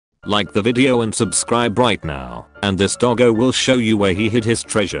Like the video and subscribe right now, and this doggo will show you where he hid his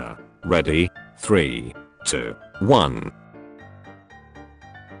treasure. Ready? 3, 2, 1.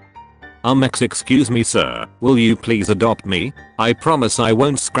 Excuse me sir, will you please adopt me? I promise I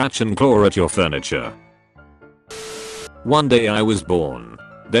won't scratch and claw at your furniture. One day I was born.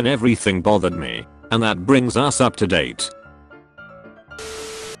 Then everything bothered me. And that brings us up to date.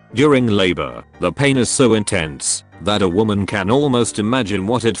 During labor, the pain is so intense that a woman can almost imagine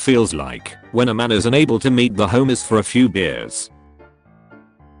what it feels like when a man is unable to meet the homies for a few beers.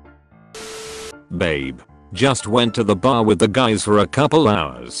 Babe, just went to the bar with the guys for a couple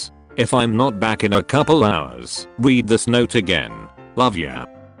hours. If I'm not back in a couple hours, read this note again. Love ya.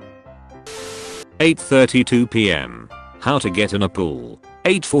 8:32 p.m. How to get in a pool.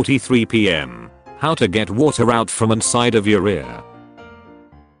 8:43 p.m. How to get water out from inside of your ear.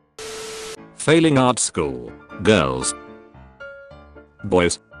 Failing art school. Girls.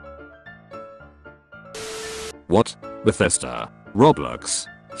 Boys. What? Bethesda. Roblox.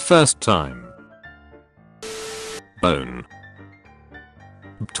 First time. Bone.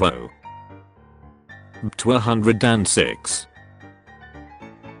 Btwo. 206.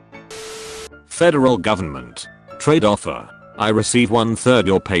 Federal government. Trade offer. I receive 1/3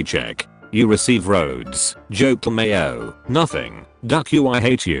 your paycheck. You receive roads. Joke mayo. Nothing. Duck you, I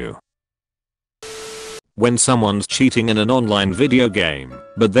hate you. When someone's cheating in an online video game,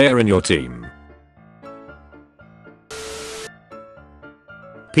 but they're in your team.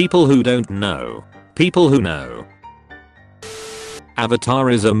 People who don't know. People who know. Avatar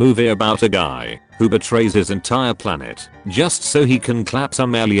is a movie about a guy who betrays his entire planet just so he can clap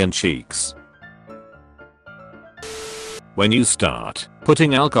some alien cheeks. When you start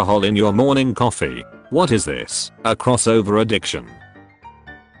putting alcohol in your morning coffee, what is this? A crossover addiction.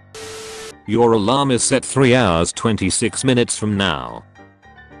 Your alarm is set 3 hours 26 minutes from now.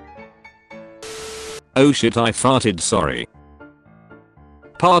 Oh shit, I farted, sorry.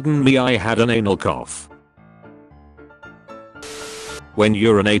 Pardon me, I had an anal cough. When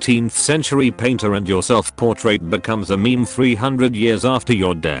you're an 18th century painter and your self-portrait becomes a meme 300 years after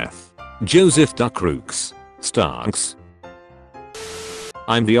your death. Joseph Duckrooks. Starks.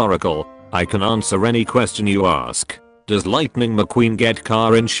 I'm the Oracle. I can answer any question you ask. Does Lightning McQueen get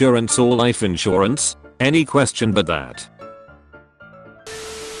car insurance or life insurance? Any question but that.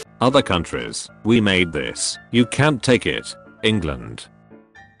 Other countries. We made this. You can't take it. England.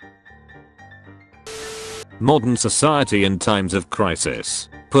 Modern society in times of crisis.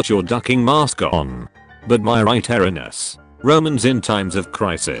 Put your ducking mask on. But my right Erinus. Romans in times of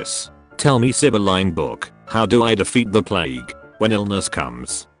crisis. Tell me Sibylline book. How do I defeat the plague? When illness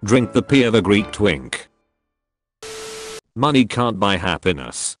comes, drink the pee of a Greek twink. Money can't buy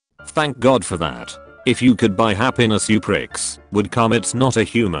happiness. Thank God for that. If you could buy happiness, you pricks would come. It's not a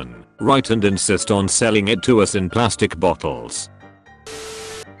human right and insist on selling it to us in plastic bottles.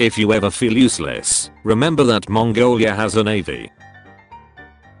 If you ever feel useless, remember that Mongolia has a navy.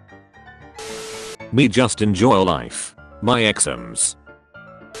 Me just enjoy life. My exams.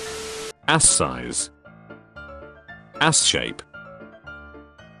 Ass size. Ass shape.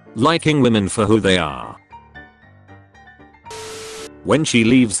 Liking women for who they are. When she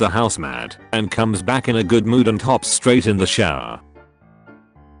leaves the house mad and comes back in a good mood and hops straight in the shower.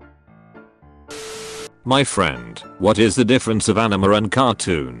 My friend, what is the difference of anime and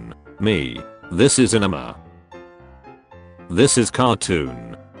cartoon? Me. This is anime. This is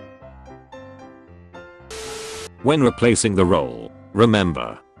cartoon. When replacing the role,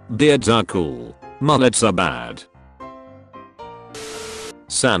 remember, beards are cool, mullets are bad.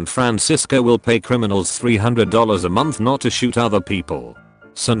 San Francisco will pay criminals $300 a month not to shoot other people.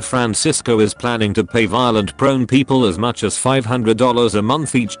 San Francisco is planning to pay violent prone people as much as $500 a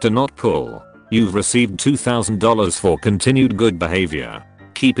month each to not pull. You've received $2,000 for continued good behavior.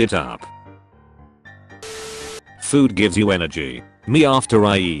 Keep it up. Food gives you energy. Me after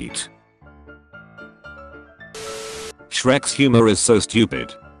I eat. Shrek's humor is so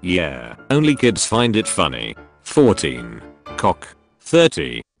stupid. Yeah, only kids find it funny. 14. Cock.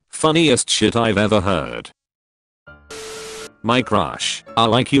 30. Funniest shit I've ever heard. My crush. I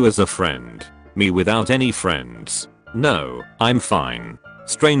like you as a friend. Me without any friends. No, I'm fine.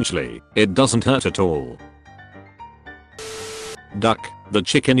 Strangely, it doesn't hurt at all. Duck. The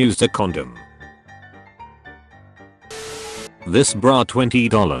chicken used a condom. This bra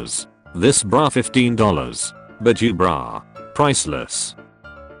 $20. This bra $15. But you bra. Priceless.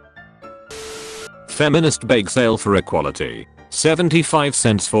 Feminist bake sale for equality. 75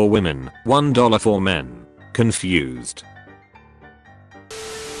 cents for women, $1 for men. Confused.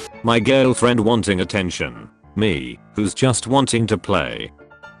 My girlfriend wanting attention. Me, who's just wanting to play.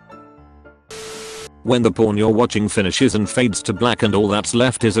 When the porn you're watching finishes and fades to black and all that's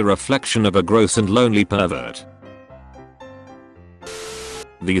left is a reflection of a gross and lonely pervert.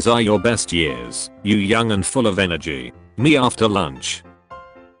 These are your best years, you young and full of energy. Me after lunch.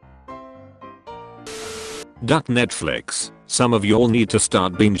 Duck Netflix. Some of y'all need to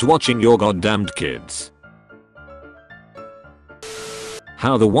start binge watching your goddamned kids.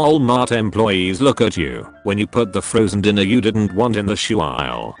 How the Walmart employees look at you when you put the frozen dinner you didn't want in the shoe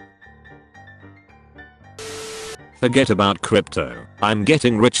aisle. Forget about crypto. I'm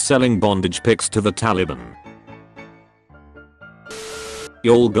getting rich selling bondage pics to the Taliban.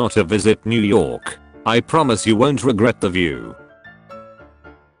 Y'all gotta visit New York. I promise you won't regret the view.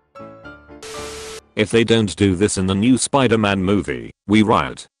 If they don't do this in the new Spider-Man movie, we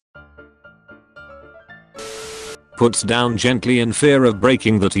riot. Puts down gently in fear of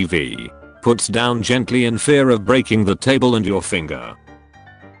breaking the TV. Puts down gently in fear of breaking the table and your finger.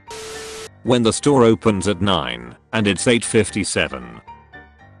 When the store opens at 9 and it's 8:57.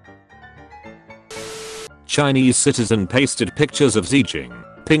 Chinese citizen pasted pictures of Xi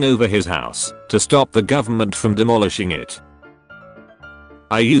Jinping over his house to stop the government from demolishing it.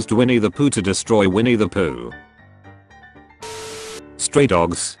 I used Winnie the Pooh to destroy Winnie the Pooh. Stray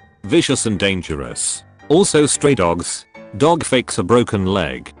dogs. Vicious and dangerous. Also stray dogs. Dog fakes a broken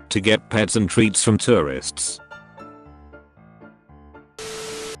leg to get pets and treats from tourists.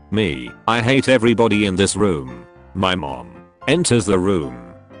 Me. I hate everybody in this room. My mom enters the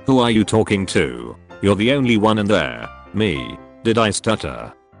room. Who are you talking to? You're the only one in there. Me. Did I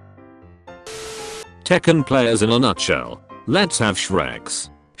stutter? Tekken players in a nutshell. Let's have Shreks.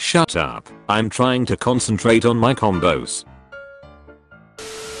 Shut up. I'm trying to concentrate on my combos.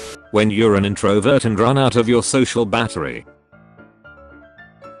 When you're an introvert and run out of your social battery.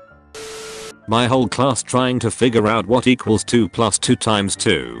 My whole class trying to figure out what equals 2 plus 2 times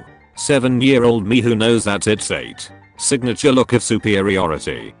 2. 7-year-old me who knows that it's 8. Signature look of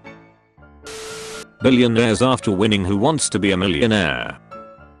superiority. Billionaires after winning Who Wants to Be a Millionaire.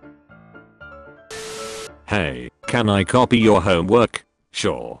 Hey, can I copy your homework?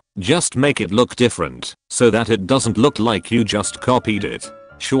 Sure, just make it look different so that it doesn't look like you just copied it.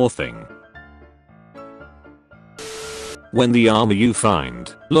 Sure thing. When the armor you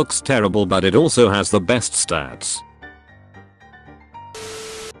find looks terrible but it also has the best stats.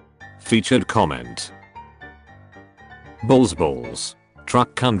 Featured comment. Balls.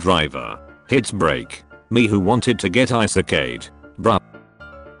 Truck can driver. Hits brake. Me who wanted to get iceicade. Bruh.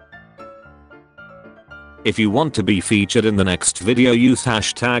 If you want to be featured in the next video use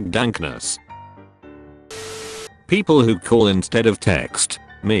hashtag Dankness. People who call instead of text.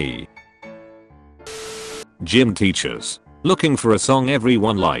 Me. Gym teachers. Looking for a song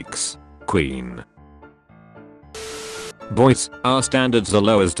everyone likes. Queen. Boys, our standards are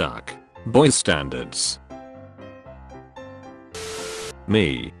low as duck. Boys standards.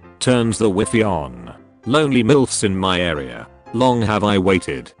 Me. Turns the Wi-Fi on. Lonely MILFs in my area. Long have I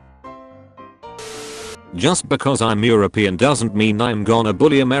waited. Just because I'm European doesn't mean I'm gonna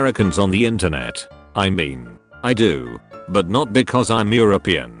bully Americans on the internet. I mean, I do. But not because I'm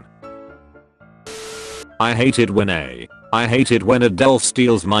European. I hate it when a Delph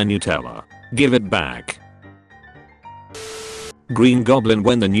steals my Nutella. Give it back. Green Goblin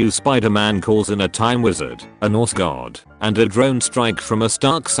when the new Spider-Man calls in a time wizard, a Norse god, and a drone strike from a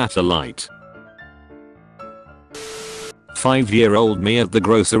Stark satellite. 5-year-old me at the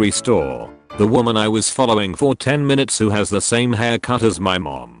grocery store. The woman I was following for 10 minutes who has the same haircut as my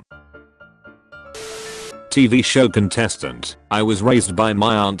mom. TV show contestant. I was raised by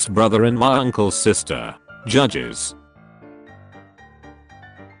my aunt's brother and my uncle's sister. Judges.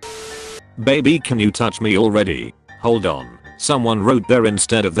 Baby, can you touch me already? Hold on. Someone wrote there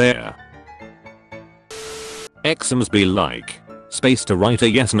instead of there. Exams be like. Space to write a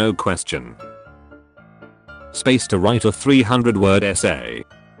yes no question. Space to write a 300-word essay.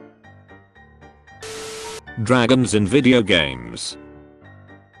 Dragons in video games.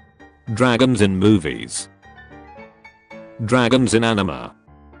 Dragons in movies. Dragons in anime.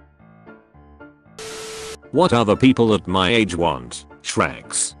 What other people at my age want?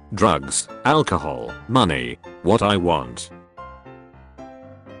 Shreks, drugs, alcohol, money. What I want.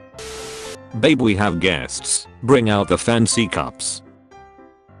 Babe, we have guests. Bring out the fancy cups.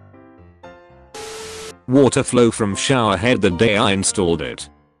 Water flow from shower head the day I installed it.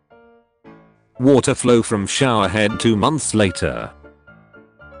 Water flow from shower head 2 months later.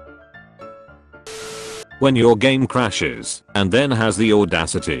 When your game crashes and then has the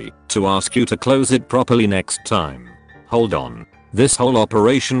audacity to ask you to close it properly next time. Hold on. This whole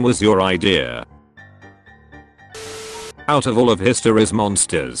operation was your idea. Out of all of history's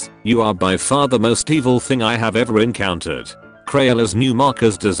monsters, you are by far the most evil thing I have ever encountered. Crayola's new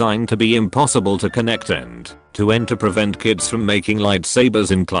markers designed to be impossible to connect end to end to prevent kids from making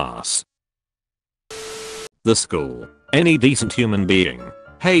lightsabers in class. The school. Any decent human being.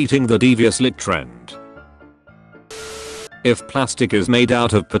 Hating the devious lit trend. If plastic is made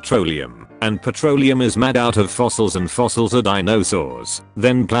out of petroleum, and petroleum is made out of fossils and fossils are dinosaurs,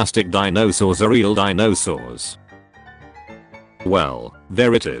 then plastic dinosaurs are real dinosaurs. Well,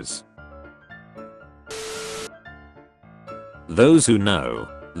 there it is. Those who know.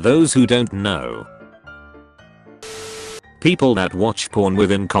 Those who don't know. People that watch porn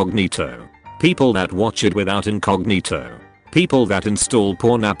with incognito. People that watch it without incognito. People that install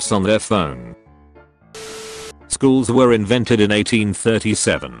porn apps on their phone. Schools were invented in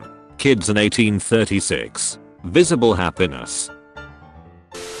 1837. Kids in 1836. Visible happiness.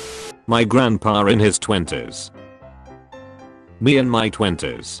 My grandpa in his 20s. Me in my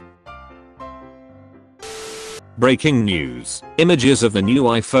 20s. Breaking news. Images of the new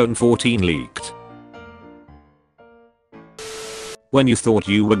iPhone 14 leaked. When you thought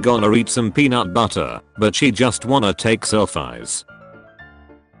you were gonna eat some peanut butter, but she just wanna take selfies.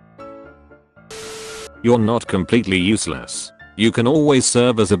 You're not completely useless. You can always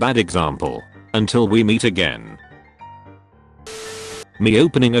serve as a bad example. Until we meet again. Me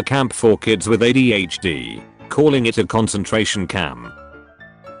opening a camp for kids with ADHD. Calling it a concentration camp.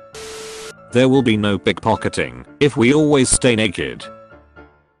 There will be no pickpocketing if we always stay naked.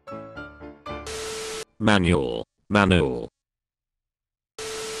 Manual.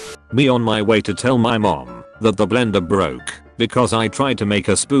 Me on my way to tell my mom that the blender broke because I tried to make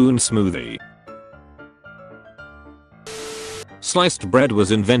a spoon smoothie. Sliced bread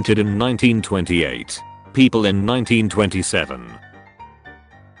was invented in 1928. People in 1927.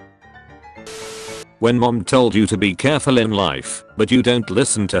 When mom told you to be careful in life, but you don't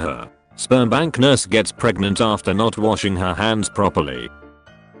listen to her. Sperm bank nurse gets pregnant after not washing her hands properly.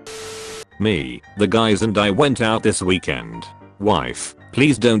 Me, the guys and I went out this weekend. Wife,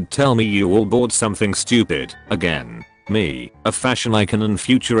 please don't tell me you all bought something stupid again. Me, a fashion icon and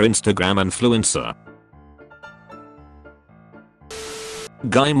future Instagram influencer.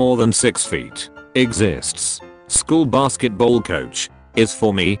 Guy more than 6 feet. Exists. School basketball coach. Is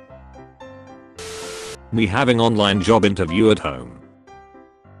for me. Me having online job interview at home.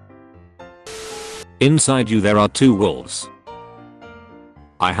 Inside you there are 2 wolves.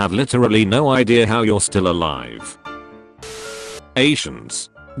 I have literally no idea how you're still alive. Asians.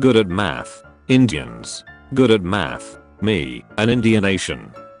 Good at math. Indians. Good at math. Me, an Indian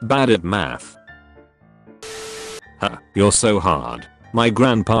Asian. Bad at math. Huh, you're so hard. My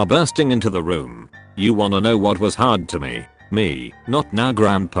grandpa bursting into the room. You wanna know what was hard to me? Me, not now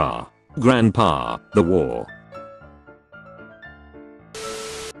grandpa. Grandpa, the war.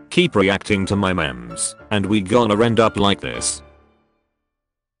 Keep reacting to my memes, and we gonna end up like this.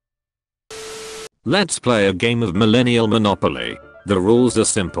 Let's play a game of millennial Monopoly. The rules are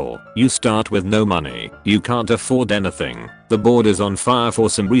simple. You start with no money. You can't afford anything. The board is on fire for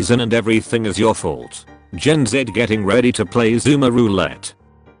some reason and everything is your fault. Gen Z getting ready to play Zoomer Roulette.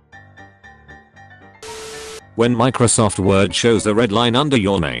 When Microsoft Word shows a red line under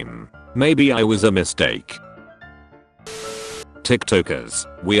your name, maybe I was a mistake. TikTokers,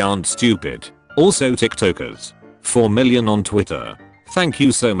 we aren't stupid. Also TikTokers. 4 million on Twitter. Thank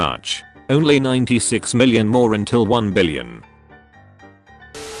you so much. Only 96 million more until 1 billion.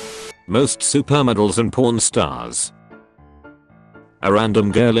 Most supermodels and porn stars. A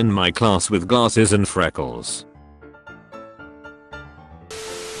random girl in my class with glasses and freckles.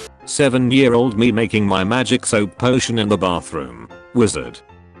 7-year-old me making my magic soap potion in the bathroom. Wizard.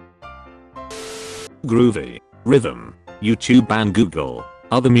 Groovy. Rhythm. YouTube and Google.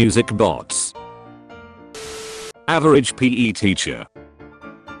 Other music bots. Average PE teacher.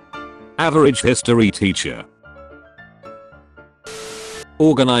 Average history teacher.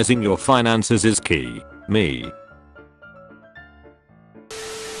 Organizing your finances is key. Me.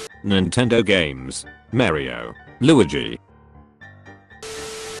 Nintendo games. Mario. Luigi.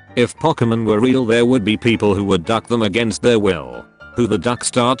 If Pokemon were real there would be people who would duck them against their will. Who the duck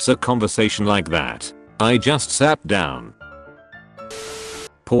starts a conversation like that? I just sat down.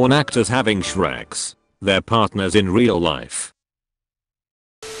 Porn actors having Shreks. Their partners in real life.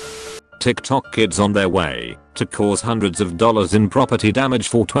 TikTok kids on their way to cause hundreds of dollars in property damage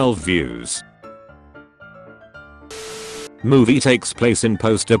for 12 views. Movie takes place in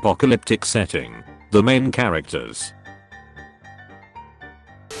post-apocalyptic setting. The main characters.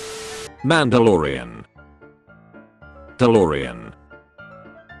 Mandalorian. DeLorean.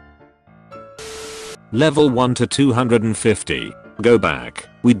 Level 1 to 250. Go back.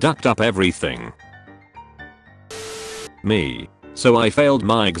 We ducked up everything. Me. So I failed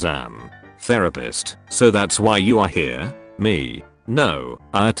my exam. Therapist. So that's why you are here? Me. No,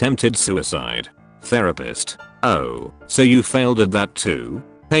 I attempted suicide. Therapist. Oh, so you failed at that too?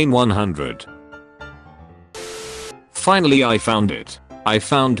 Pain 100. Finally I found it. I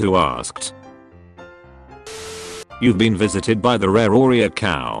found who asked. You've been visited by the rare Aurea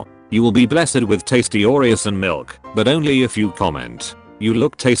cow. You will be blessed with tasty Aureus and milk, but only if you comment. You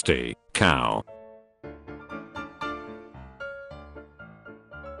look tasty, cow.